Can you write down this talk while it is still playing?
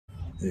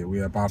Yeah,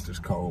 we about this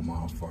cold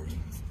motherfucker.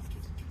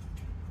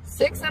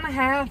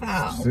 6.5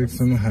 hours.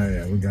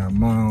 6.5. We got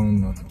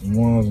mom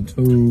ones and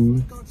twos.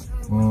 You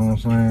know what I'm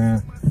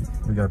saying?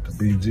 We got the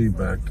BG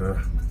back there.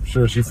 I'm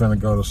sure she finna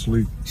go to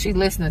sleep. She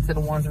listening to the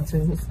ones and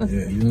twos.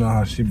 Yeah, you know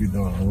how she be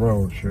doing a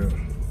road trip.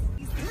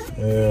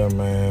 Yeah,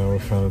 man, we're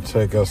finna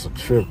take us a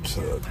trip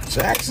to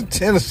Jackson,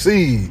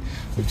 Tennessee.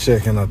 We're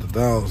checking out the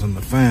dogs in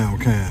the fam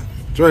cam.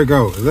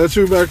 Draco, is that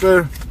you back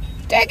there?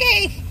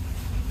 Jackie!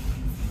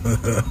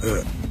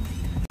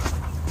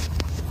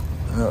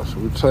 Yeah, so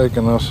we're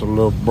taking us a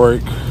little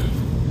break.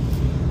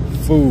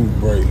 Food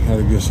break. Had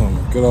to get some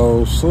good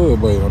old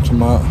Subway on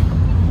tomorrow.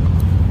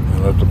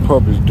 And let the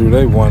puppies do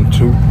they 1-2.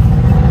 You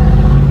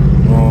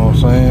know what I'm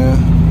saying?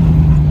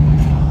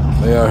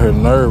 They out here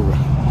nervous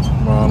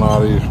around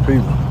all these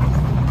people.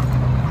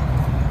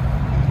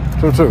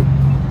 Two.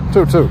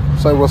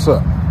 Say what's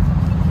up.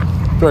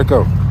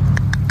 Draco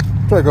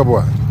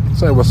boy.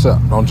 Say what's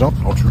up. Don't you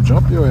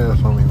jump your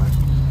ass on me, man.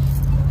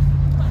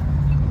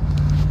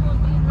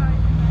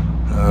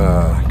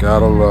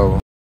 Gotta love 'em.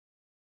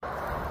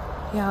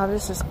 Y'all,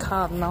 this is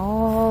cotton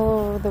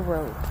all over the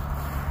road.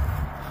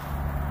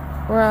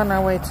 We're on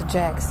our way to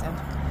Jackson.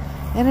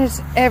 And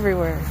it's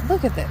everywhere.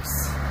 Look at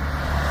this.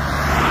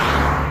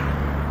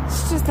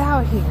 It's just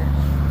out here.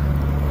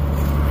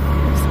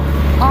 There's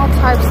all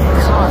types of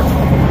cotton.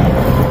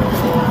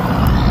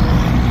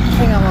 I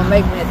think I'm gonna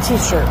make me a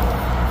t-shirt.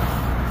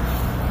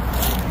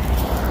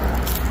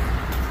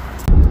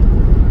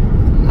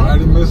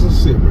 Mighty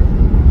Mississippi.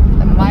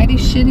 The mighty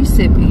shitty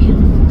sippy.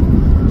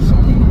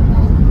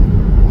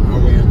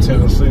 I'm in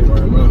Tennessee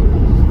right now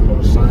for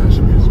the science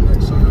music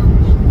next time.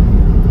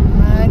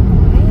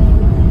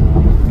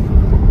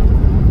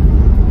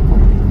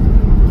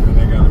 And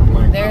they got a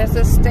plane. There's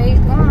a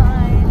state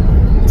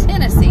line.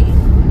 Tennessee.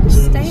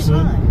 State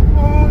line.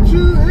 Won't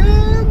you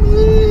help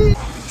me?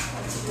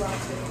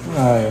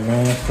 Alright,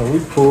 man. So we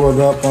pulled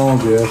up on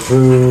guess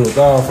who?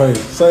 Dogface.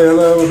 Say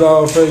hello,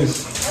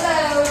 Dogface.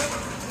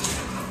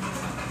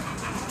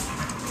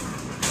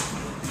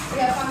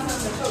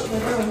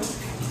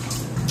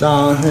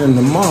 Down here in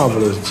the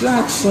marvelous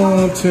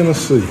Jackson,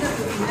 Tennessee.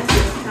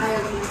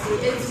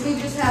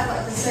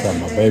 Got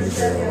my baby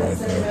girl right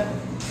there.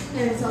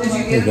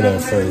 Look at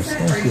that face.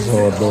 She's so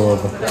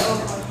adorable.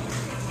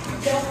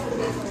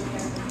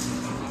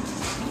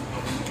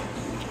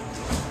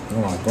 Oh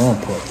my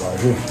grandpa right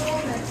here.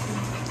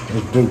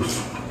 It's Deuce.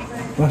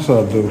 What's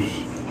up, Deuce?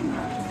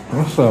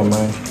 What's up,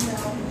 man?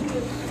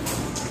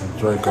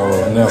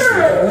 Draco's nephew.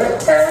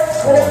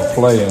 I want to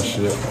play and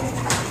shit.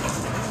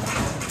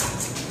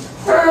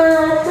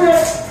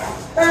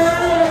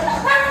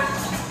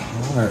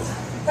 Alright.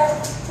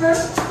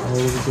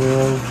 Where the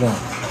girls jump?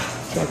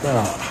 Check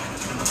out.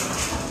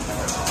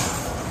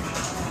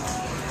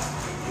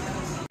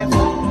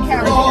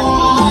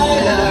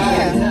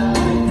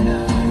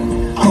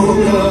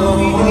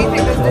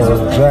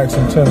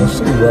 Jackson,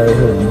 Tennessee, right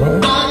here,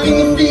 man.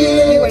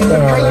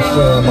 Down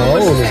there, my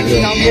oldest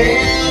girl.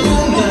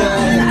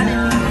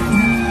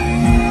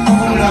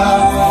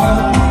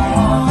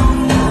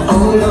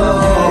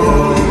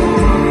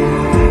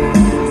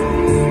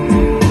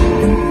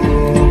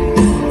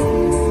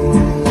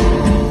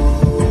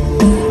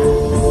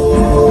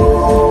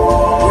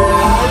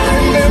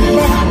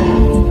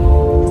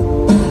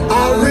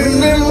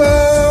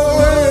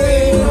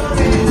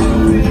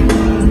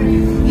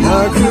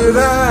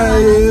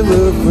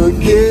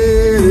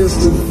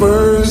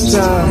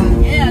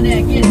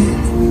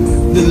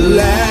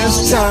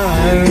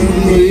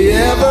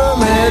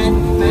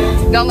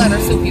 Don't let her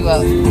soup you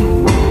up.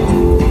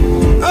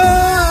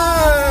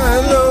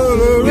 I know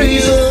the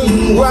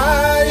reason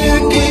why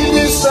you keep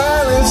me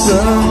silent,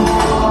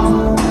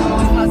 son.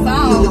 That's my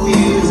song.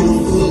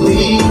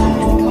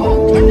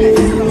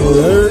 The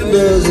hurt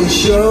doesn't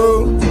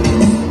show,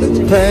 the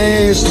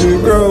pains to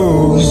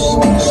grow.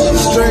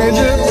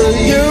 Stranger for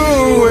you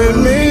and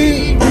me.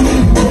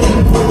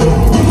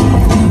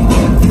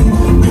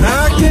 I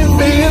can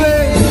feel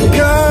it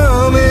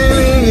coming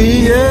in the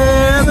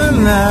air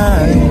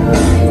tonight.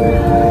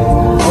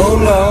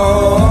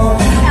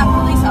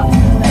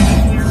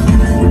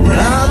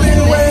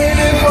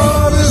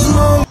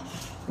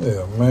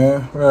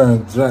 We're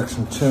in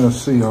Jackson,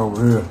 Tennessee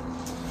over here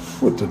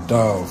with the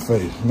dog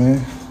face,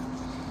 man.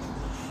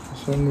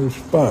 It's a new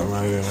spot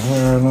right here.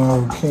 Her and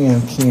all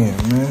Ken,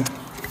 man.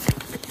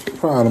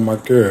 Proud of my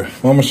girl.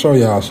 I'm gonna show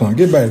y'all something.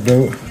 Get back,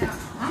 dude.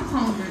 I'm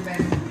hungry,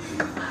 baby.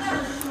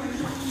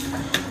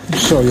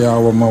 Show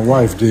y'all what my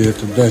wife did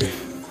today.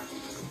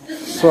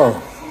 So,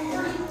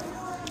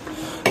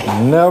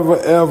 never,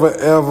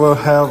 ever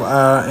have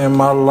I in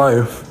my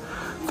life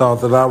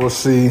thought that I would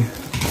see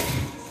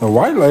a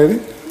white lady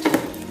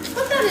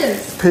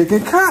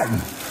picking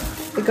cotton.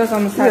 It goes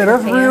on the side. Yeah,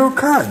 that's real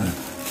cotton.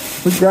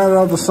 We got it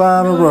off the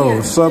side of the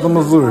road, Southern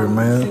Missouri,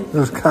 man.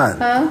 It's cotton.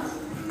 Huh?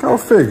 Go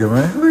figure,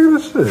 man. Look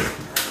at this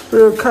shit.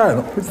 Real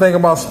cotton. We thinking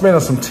about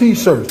spending some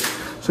t-shirts.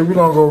 So we're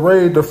gonna go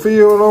raid the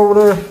field over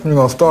there. We're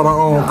gonna start our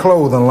own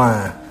clothing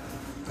line.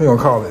 We're gonna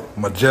call it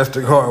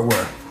Majestic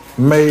Hardware.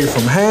 Made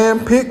from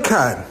hand-picked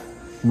cotton.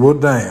 Well,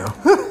 damn.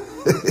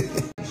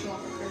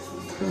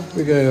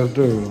 Big ass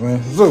dude,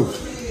 man.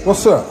 Zeus,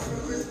 what's up?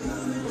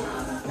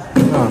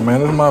 Nah,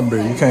 man, this is my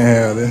beer. You can't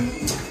have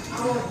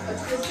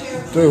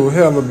this. Dude,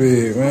 hella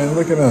big, man.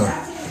 Look at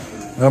that.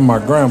 That's my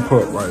grandpa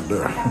right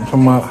there. I'm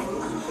talking about.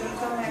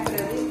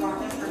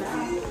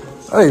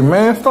 Hey,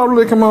 man, stop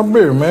licking my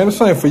beer, man.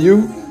 This ain't for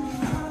you.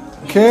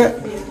 Cat.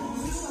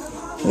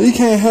 You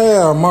can't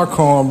have my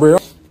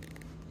cornbread.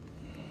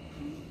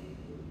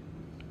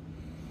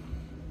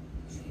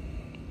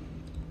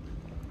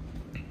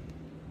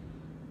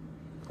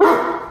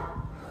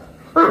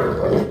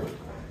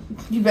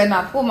 You better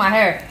not pull my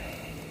hair.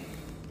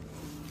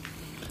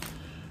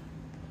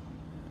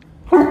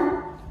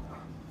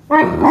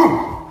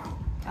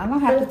 I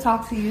don't have to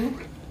talk to you.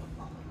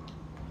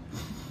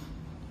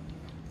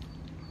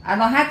 I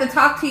don't have to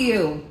talk to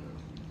you.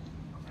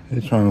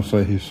 He's trying to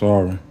say he's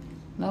sorry.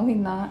 No, he's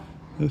not.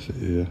 Yes,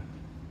 he is.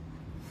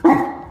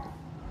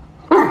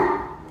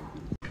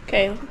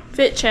 Okay,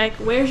 fit check.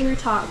 Where's your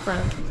top from?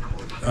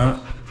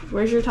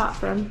 Where's your top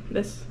from?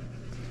 This.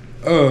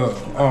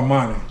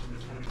 Armani.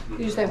 Did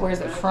you say where's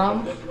it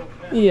from?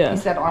 Yeah. You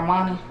said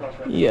Armani?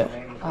 Yeah.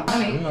 I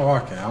mean, You know I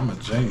can. I'm a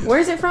genius.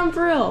 Where's it from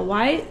for real?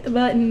 White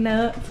button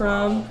up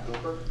from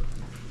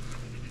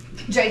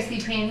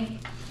JCPenney.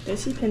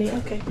 JCPenney.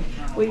 Okay.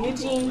 Where your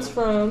jeans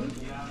from?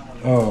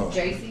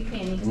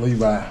 JCPenney.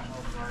 Levi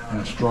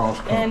and Strauss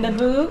Company. And the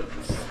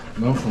boots.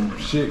 No, from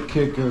Shit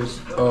Kickers,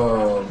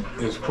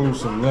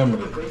 exclusive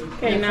limited.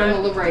 Okay, From now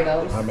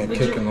Laredo's. I've been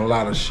kicking a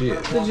lot of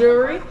shit. the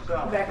jewelry.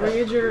 Where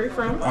your jewelry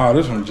from? Oh,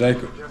 this from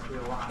Jacob.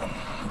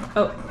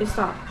 Oh, it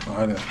stopped. Oh,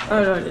 I didn't.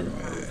 Oh no, it didn't.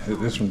 Yeah,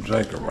 this from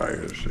Jacob right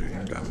here. See,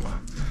 I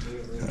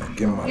got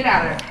Get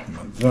out of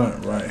my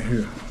joint right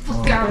here.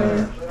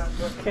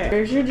 Okay.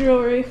 Where's your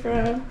jewelry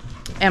from?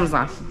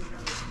 Amazon.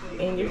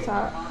 And your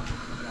top.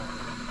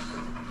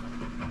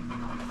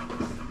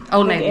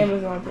 Old Like Navy.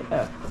 Amazon.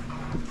 Oh.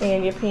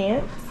 And your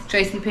pants.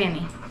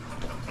 JCPenney.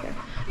 Okay.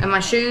 And my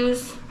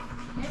shoes,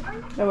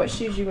 Now what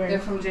shoes you they're wearing?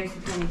 from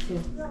JCPenney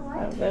too.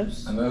 Oh,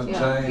 those. And that's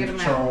Yeah, get 'em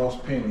James out. Charles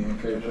Penny, in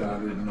case y'all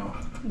didn't know.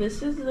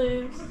 This is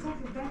loose.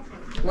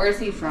 Where's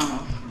he from?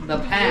 The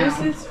This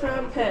pound. is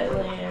from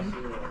Petland.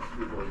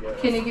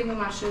 Can you give me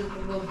my shoes?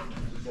 We'll-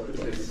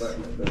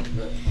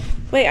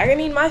 Wait, I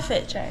need my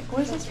fit check.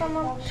 Where's this from?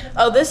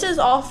 Oh, this is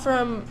all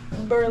from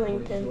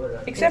Burlington.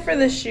 Except for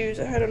the shoes.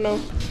 I don't know.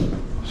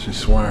 She's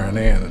swearing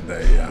in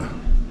today, y'all.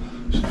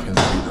 She's gonna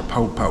be the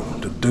Popo,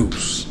 the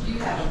Deuce,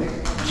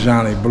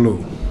 Johnny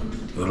Blue,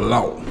 the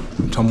Law.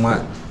 I'm talking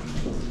about.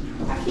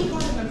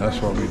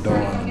 That's what we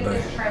doing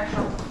today.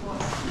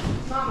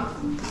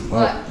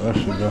 What? There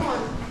she go.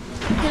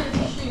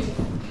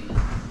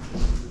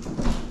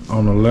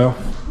 On the left.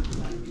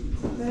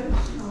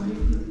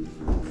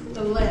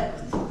 The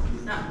left.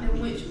 Not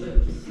in which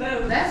boots?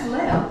 That's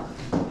left.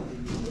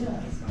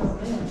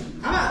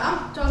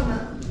 I'm talking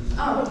about.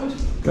 Oh,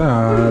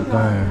 God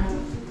damn.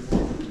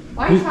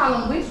 Why you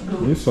calling which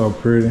boot? You're so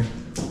pretty.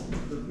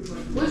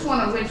 Which one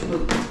are which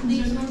boots?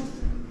 these ones.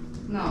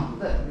 No,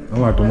 the I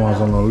like the ones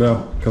on the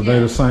left, because they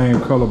the same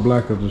color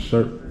black as the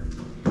shirt.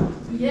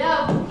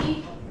 Yeah,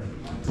 Dookie.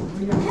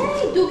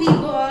 Hey,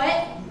 Dookie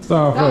boy.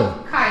 Stop her.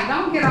 don't, Kai,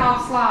 don't get all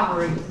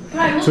slobbery.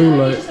 Kai, look Too what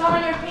late. you saw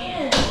in your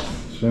pants.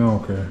 She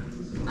don't care.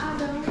 I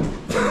don't.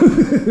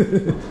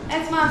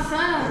 That's my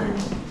son.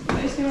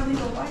 There's gonna be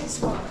a white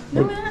spot.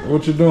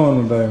 What you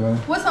doing today, man?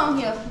 What's on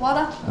here?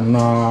 Water?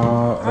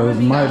 Nah, it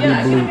might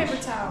Yeah, be get a bleach.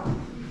 paper towel.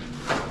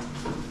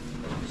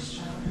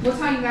 What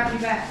time you gotta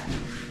be back?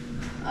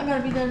 I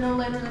gotta be there no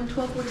later than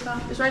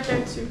 12:45. It's right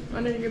there too,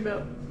 under your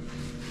belt.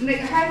 Nigga,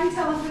 how you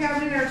tell us we gotta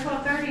be there at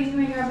 12:30 and you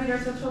ain't gotta be there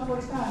till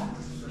 12:45?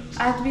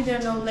 I have to be there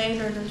no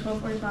later than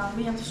 12:45.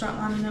 We have to start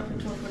lining up at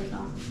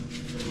 12:45.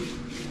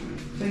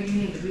 So you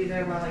need to be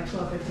there by like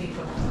 12:15.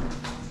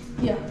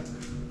 Yeah.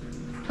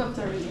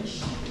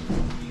 12:30-ish.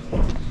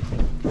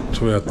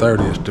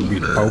 12:30 is to be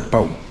the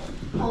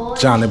Popo.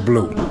 Johnny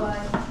Blue.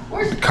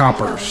 Where's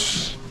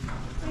Coppers.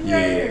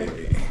 Yeah.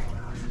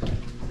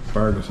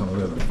 Ferguson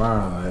lit a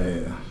fire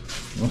in the ass.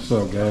 What's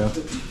up, gal?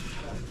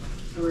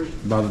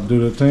 About to do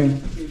the thing?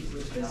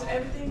 Is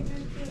everything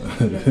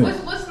good?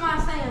 What's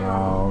my saying?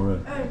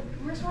 Already. Hey,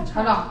 where's my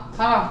Hold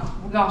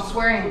on. We're gonna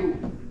swear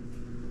in.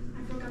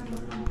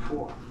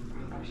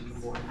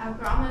 I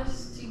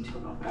promise to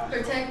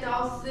protect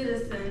all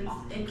citizens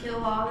and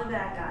kill all the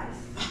bad guys,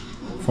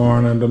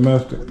 Foreign and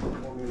domestic.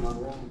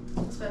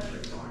 especially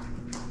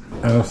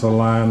foreign. And it's a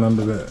line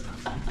under that.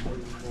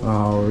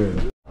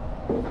 Already.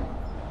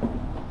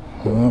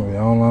 Well, we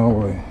on our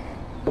way.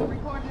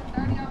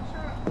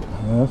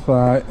 That's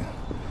right.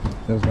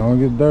 It's gonna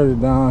get dirty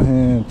down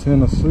here in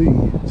Tennessee.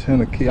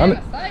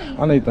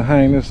 I need to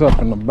hang this up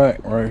in the back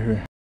right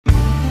here.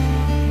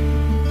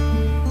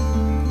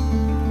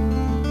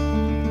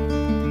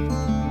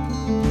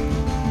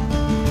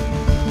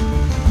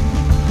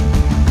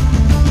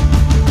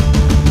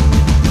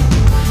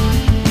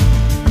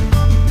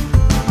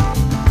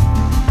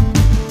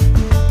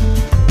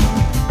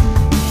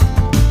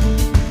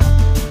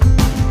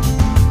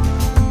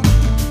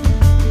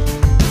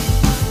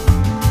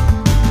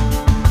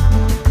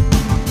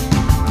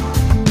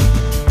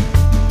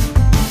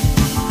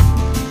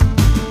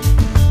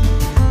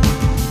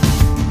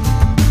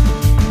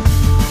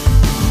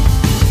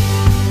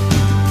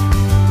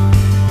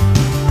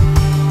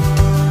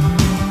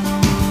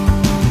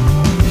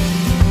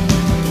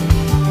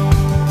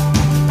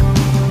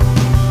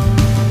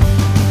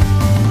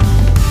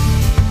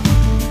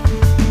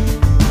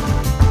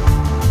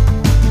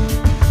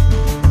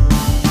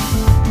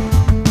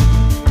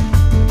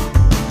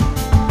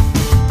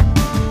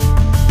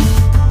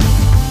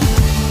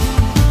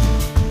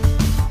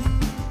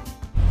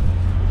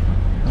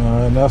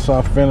 And that's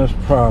our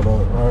finished product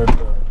right there.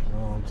 You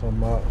know what I'm talking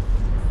about?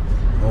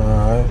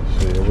 Alright,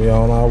 shit, we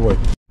on our way.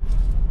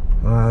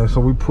 Alright, so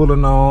we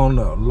pulling on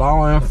the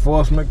law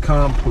enforcement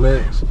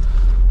complex,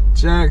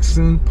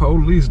 Jackson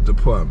Police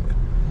Department.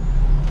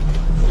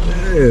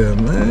 Yeah,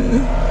 man. You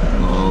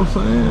know what I'm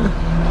saying?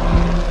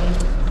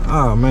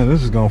 Ah, man,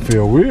 this is gonna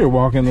feel weird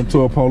walking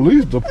into a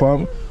police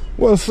department.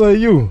 What say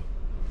you?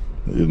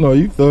 You know,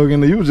 you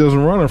thugging, you was just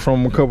running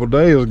from a couple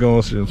days ago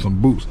and shit,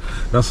 some boots.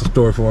 That's a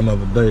story for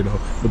another day, though.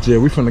 But yeah,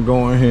 we finna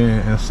go in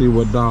here and see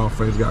what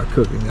Dogface got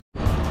cooking.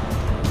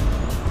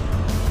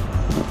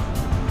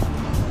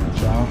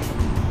 Y'all.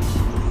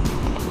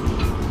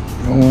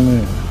 Going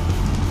in.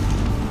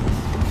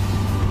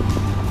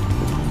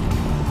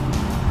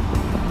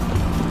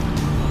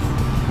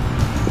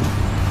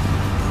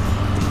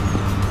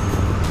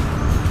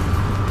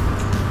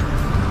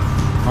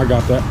 I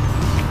got that.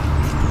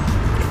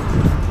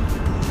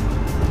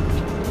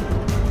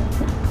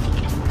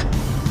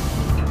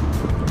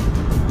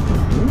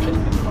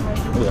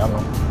 Yeah, I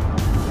know.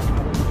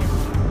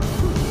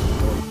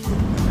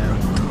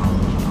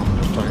 I'm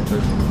just trying to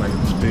make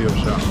the steel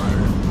shot right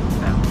here.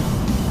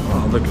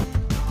 Oh, look at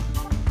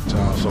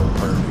child, so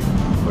perfect.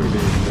 Look at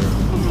these here.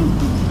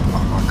 My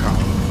collar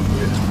a little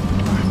bit.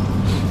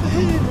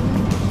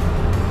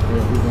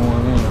 Yeah, we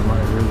going in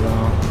right here,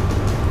 y'all.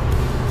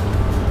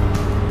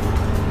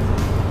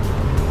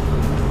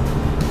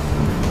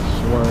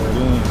 Swear it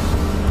in.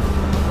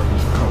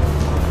 It's cold.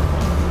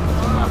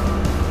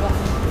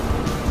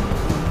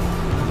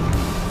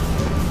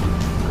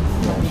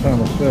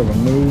 Channel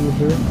 7 news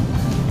here.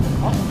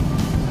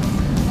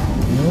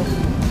 Yep.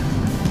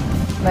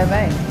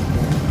 Bye-bye.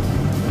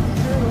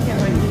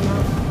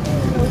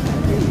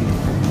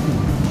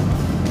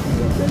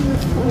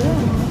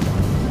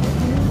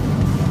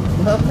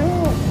 Love it.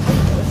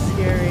 That's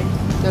scary.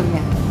 Do it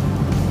again.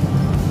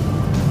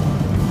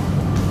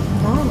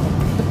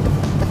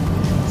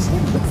 She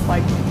looks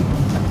like me.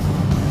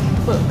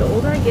 Look, the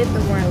older I get, the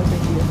more I look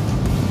like you.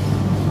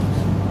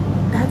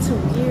 That's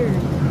weird.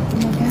 Oh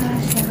my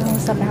gosh, y'all,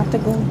 it's about to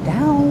go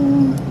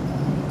down.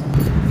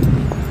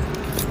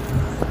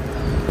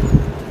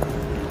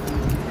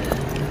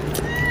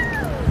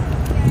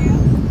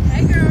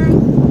 Hey, girl.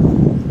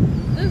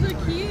 Those are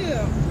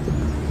cute.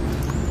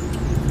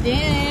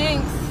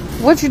 Thanks.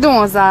 What you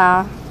doing,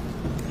 Zion?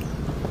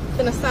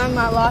 Gonna sign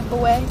my life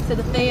away to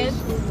the feds.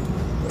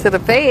 To the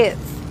feds.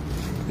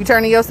 You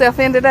turning yourself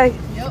in today?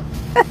 Yep.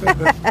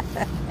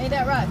 Ain't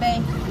that right,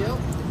 babe? Yep.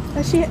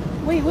 Oh, shit.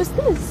 Wait, what's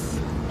this?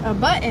 A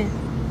button.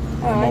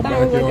 Oh, My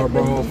backyard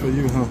balls for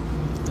you, huh?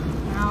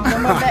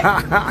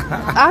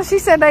 Oh, she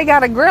said they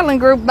got a grilling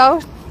group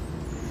though.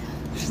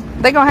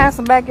 They gonna have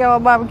some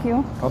backyard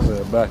barbecue. I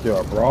said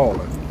backyard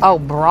brawling. Oh,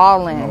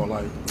 brawling. You know,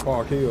 like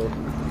Park Hill.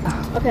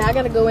 Okay, I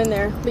gotta go in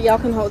there, but y'all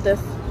can hold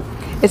this.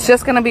 It's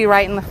just gonna be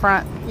right in the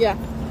front. Yeah.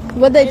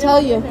 What'd they tell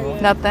you?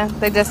 Nothing.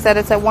 They just said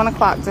it's at 1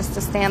 o'clock just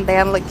to stand there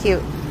and look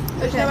cute.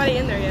 There's nobody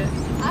in there yet.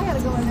 I gotta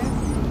go in there.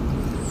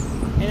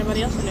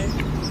 Anybody else in there?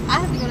 I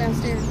have to go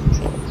downstairs.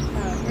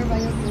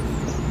 Everybody else is.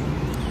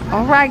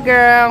 All right,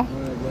 girl.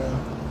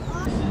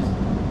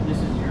 This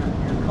is your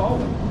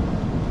calling.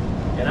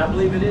 And I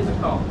believe it is a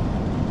calling.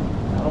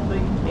 I don't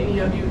think any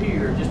of you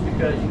here just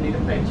because you need a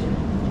paycheck.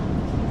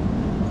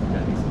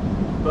 Okay.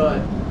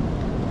 But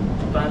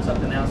find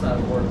something outside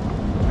of work.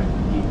 Right?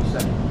 Keep you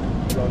safe.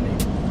 You're gonna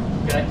need it.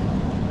 Okay?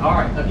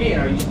 Alright, again,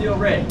 are you still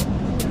ready?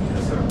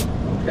 Yes, sir.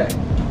 Okay.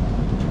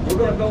 We're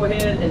gonna go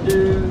ahead and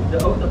do the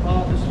oath of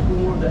office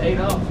for the 8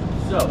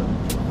 officers. So,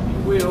 you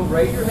will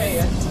raise your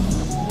hand.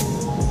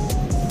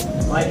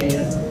 My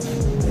hand.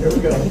 Here we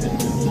go.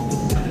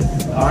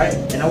 All right,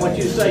 and I want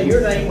you to say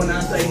your name when I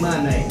say my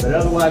name, but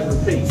otherwise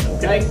repeat,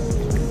 okay?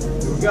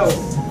 Here we go.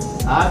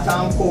 I,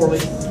 Tom Corley,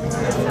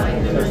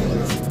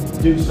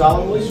 do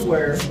solemnly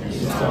swear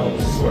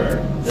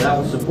that I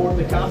will support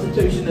the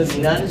Constitution of the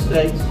United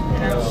States,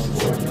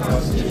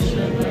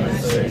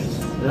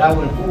 that I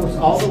will enforce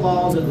all the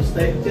laws of the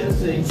state of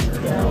Tennessee,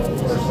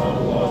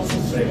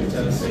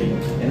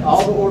 and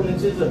all the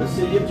ordinances of the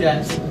city of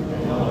Jackson,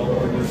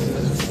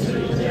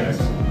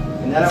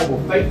 and that I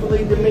will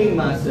faithfully demean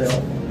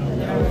myself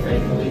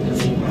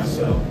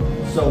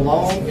so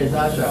long as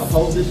I shall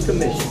hold this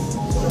commission.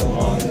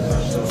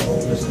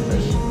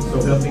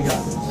 So help me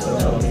God.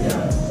 Okay.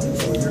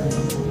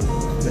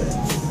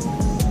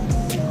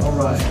 All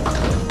right.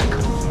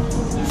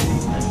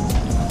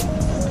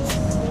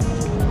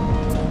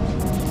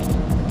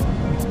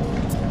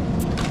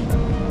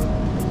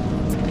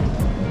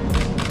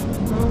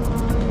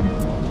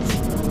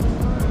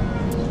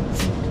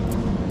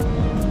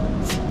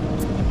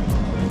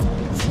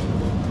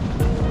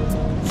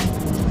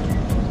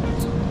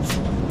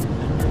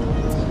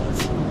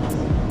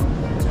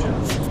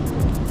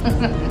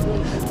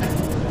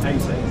 How you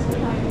say it?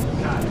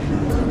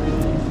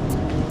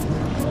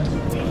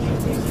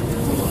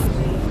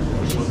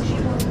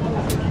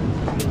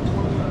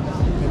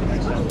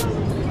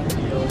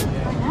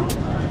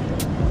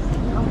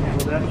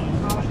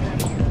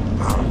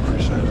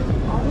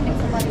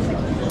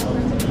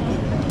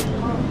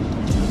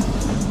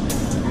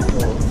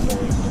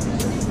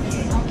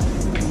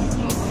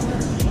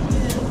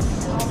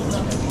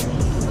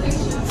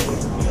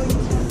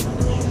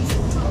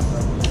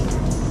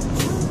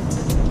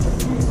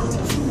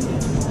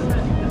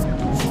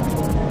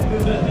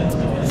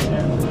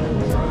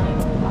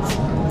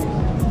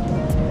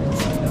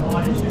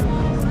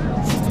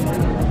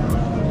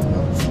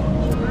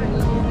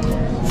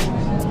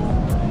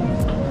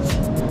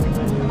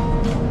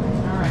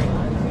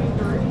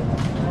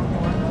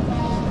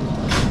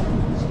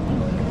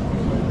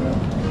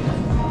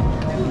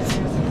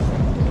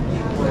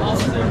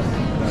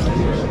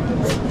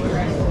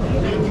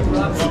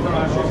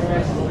 Are you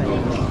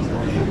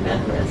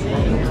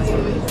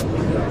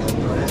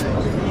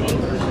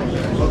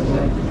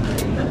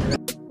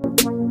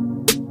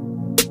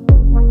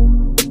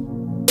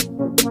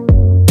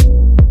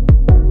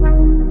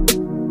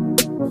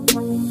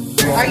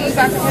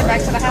about to head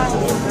back to the house?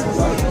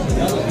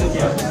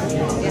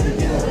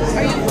 Yeah.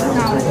 Are you?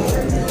 No.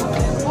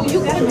 Oh, you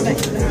gotta go back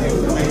to the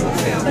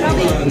house. But I'll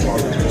be.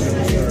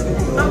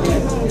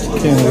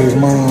 Kennedy's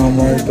mom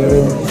right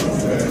there.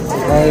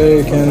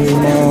 Hey, Kennedy's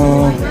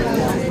mom.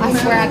 I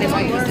swear I didn't know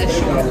you was this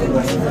short.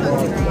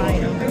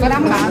 But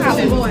I'm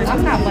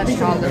not much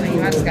taller than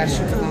you. I just got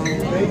shoes on.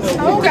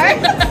 Okay.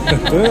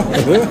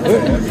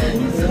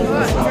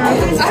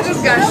 I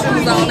just got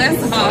shoes on.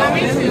 That's all.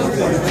 Me too.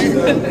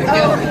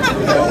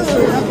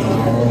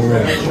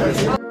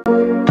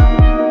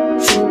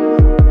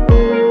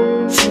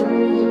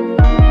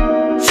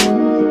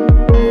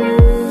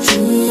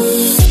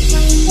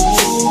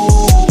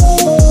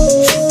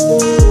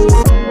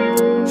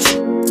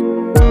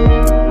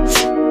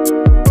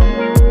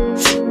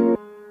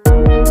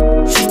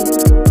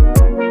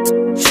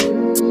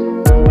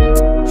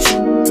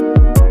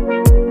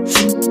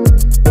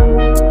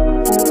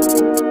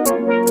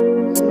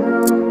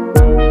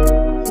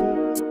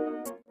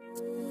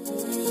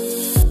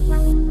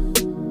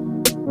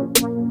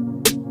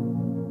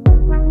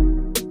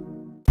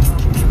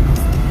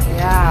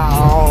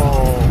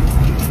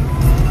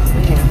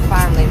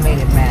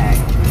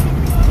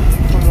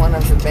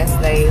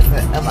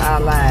 Of our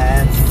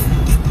lives,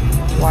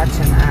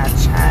 watching our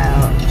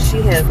child.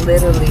 She has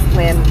literally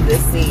planted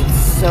this seed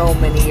so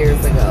many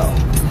years ago.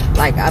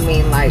 Like, I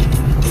mean, like,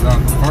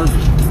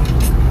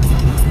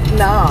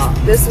 no,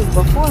 this was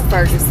before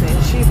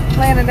Ferguson. She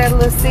planted that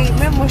little seed.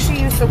 Remember when she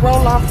used to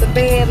roll off the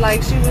bed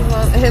like she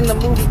was in the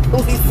movie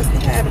Police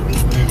Academy?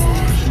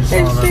 She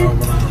saw that over there in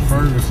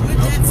Ferguson.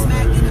 That's what it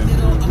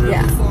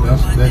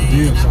really, that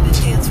did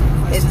something.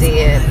 It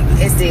did.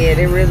 It did.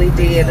 It really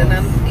did.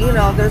 And you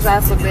know, there's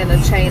also been a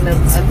chain of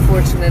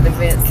unfortunate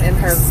events in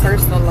her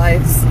personal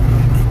life,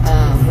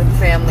 with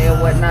family or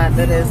whatnot,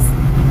 that has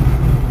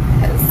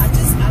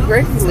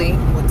greatly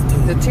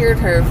deterred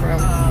her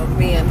from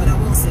being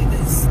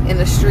in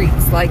the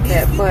streets like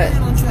that. But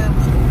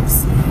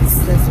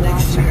just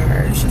watching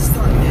her,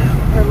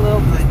 her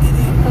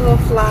little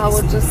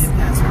flower just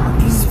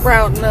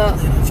sprouting up,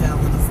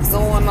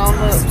 going on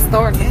up,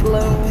 starting to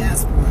bloom.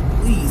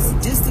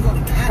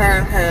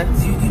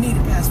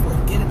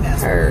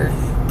 Her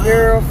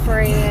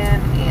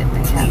girlfriend, and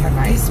they have a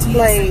nice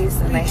place,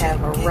 and they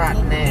have a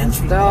rotten ass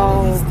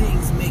dog,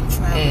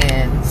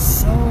 and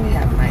they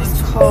have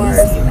nice cars,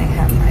 and they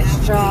have nice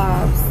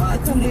jobs. I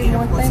couldn't be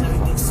more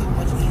thankful.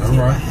 All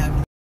right.